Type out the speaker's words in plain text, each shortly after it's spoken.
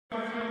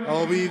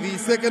I'll be the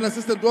second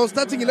assistant. Well,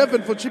 starting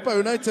 11 for Chippa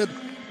United.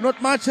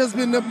 Not much has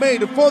been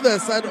made for their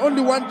side.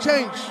 Only one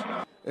change.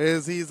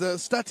 As he's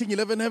starting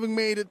 11, having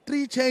made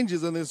 3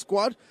 changes on his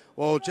squad.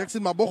 Well,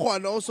 Jackson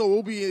Mabohwan also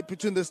will be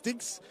between the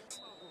sticks.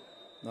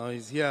 Now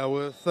he's here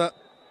with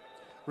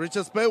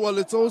Richards Bay. Well,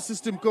 it's all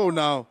system go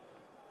now.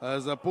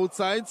 As both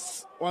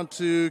sides want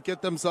to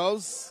get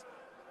themselves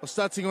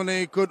starting on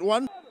a good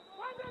one.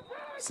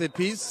 Set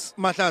piece,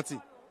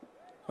 Matlati.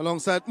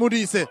 Alongside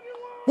Mudise.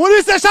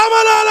 Mudise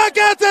Shabalala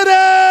gets it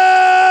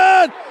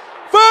in!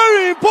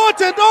 Very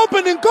important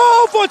opening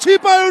goal for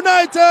Chippa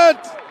United.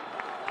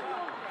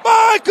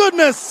 My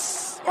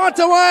goodness, what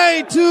a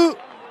way to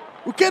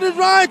get it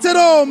right at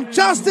home.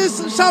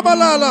 Justice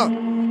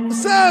Shabalala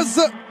says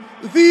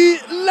the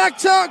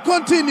lecture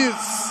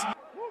continues.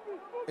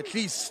 At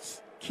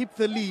least keep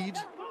the lead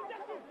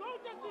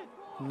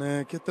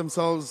and get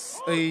themselves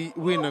a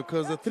winner,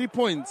 because the 3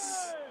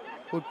 points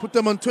would put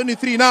them on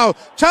 23 now.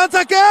 Chance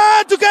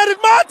again to get it.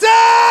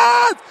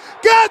 Martin!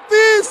 Get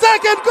the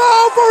second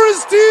goal for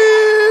his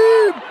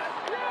team!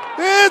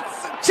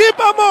 It's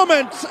Chippa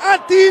moment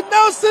at the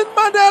Nelson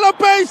Mandela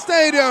Bay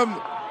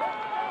Stadium.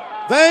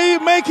 They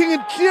making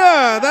it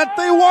clear that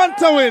they want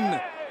to win.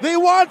 They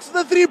want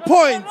the 3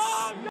 points.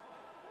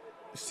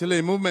 Still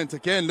a movement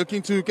again,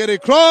 looking to get a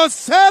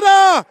cross.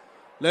 Header!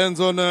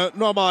 Lands on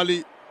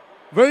Nwabali.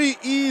 Very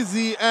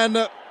easy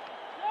and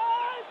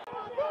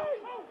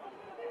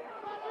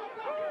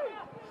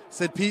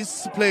set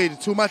piece played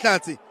to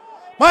Matlati.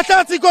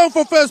 Matlati going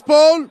for first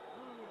ball.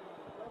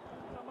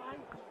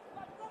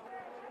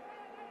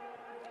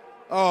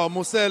 Oh,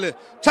 Musele.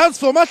 Chance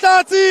for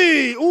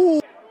Matlati.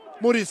 Ooh.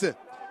 Murise.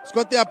 He's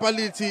got the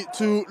ability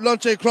to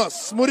launch a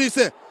cross.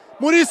 Murise.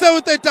 Murise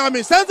with a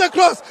dummy. Sends a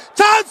cross.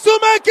 Chance to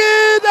make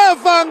it.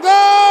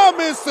 Vanga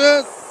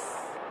misses.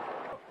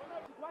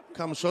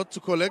 Come shot to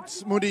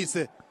collect.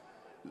 Murise.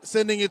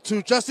 Sending it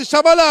to Justice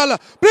Shabalala.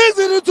 Brings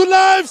it into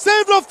life.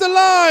 Saved off the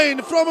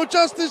line from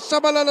Justice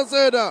Shabalala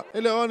Zeda.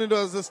 Earlier on it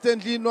was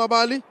Stanley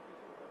Nwabali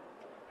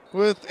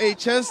with a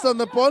chest on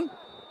the ball.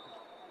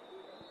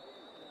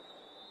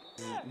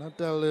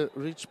 Natal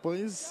Rich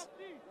boys.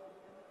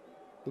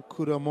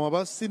 Ukura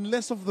Moaba seen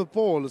less of the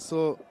ball,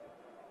 so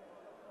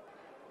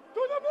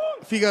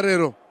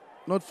Figueiredo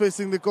not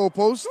facing the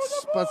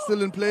goalposts, but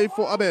still in play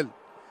for Abel.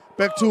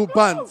 Back to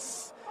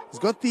Buns. He's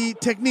got the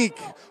technique.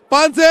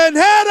 Buns and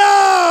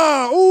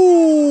header!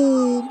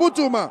 Ooh,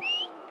 Mbutuma.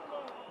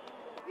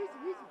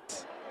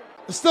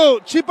 Still,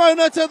 Chippa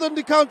United on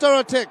the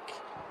counter-attack.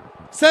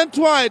 Sent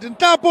wide, and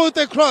Tapo with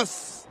a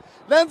cross.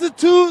 Lands it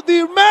to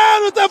the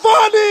man with the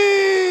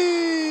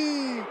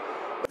volley!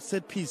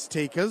 Set piece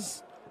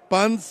takers.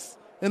 Buns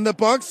in the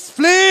box.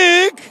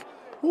 Flick!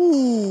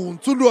 Ooh,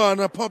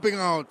 Tsuluana popping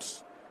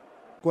out.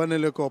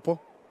 Kwanele Kopo.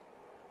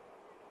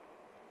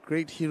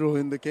 Great hero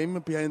in the game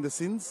behind the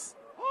scenes.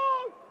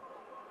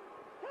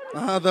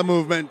 The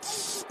movement.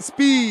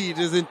 Speed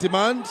is in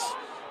demand.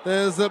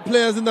 There's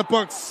players in the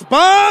box.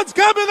 Buns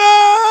coming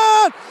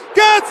on!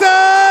 Gets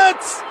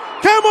it!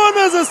 Came on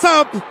as a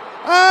sub.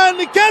 And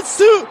he gets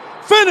to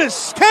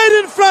finish.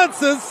 Caden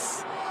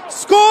Francis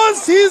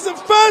scores his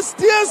first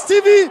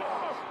Dstv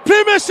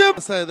Premiership.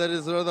 That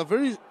is rather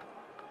very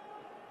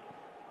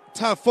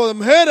tough for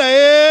them. Header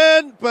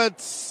in, but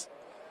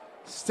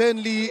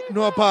Stanley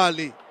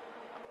Nwabali.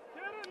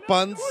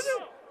 Buns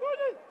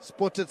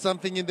spotted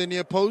something in the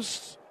near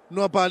post.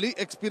 Nwabali,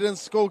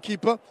 experienced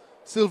goalkeeper,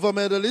 silver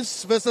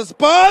medalist versus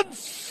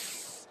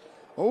Buns.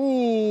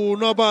 Oh,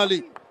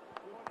 Nwabali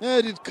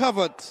had it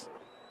covered.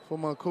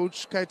 Former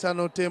coach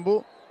Kaitano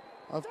Tembo,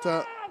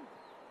 after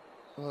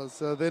was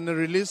then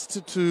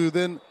released to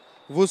then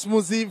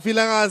Vusmuzi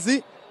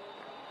Vilagazi.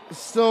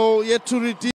 So yet to redeem.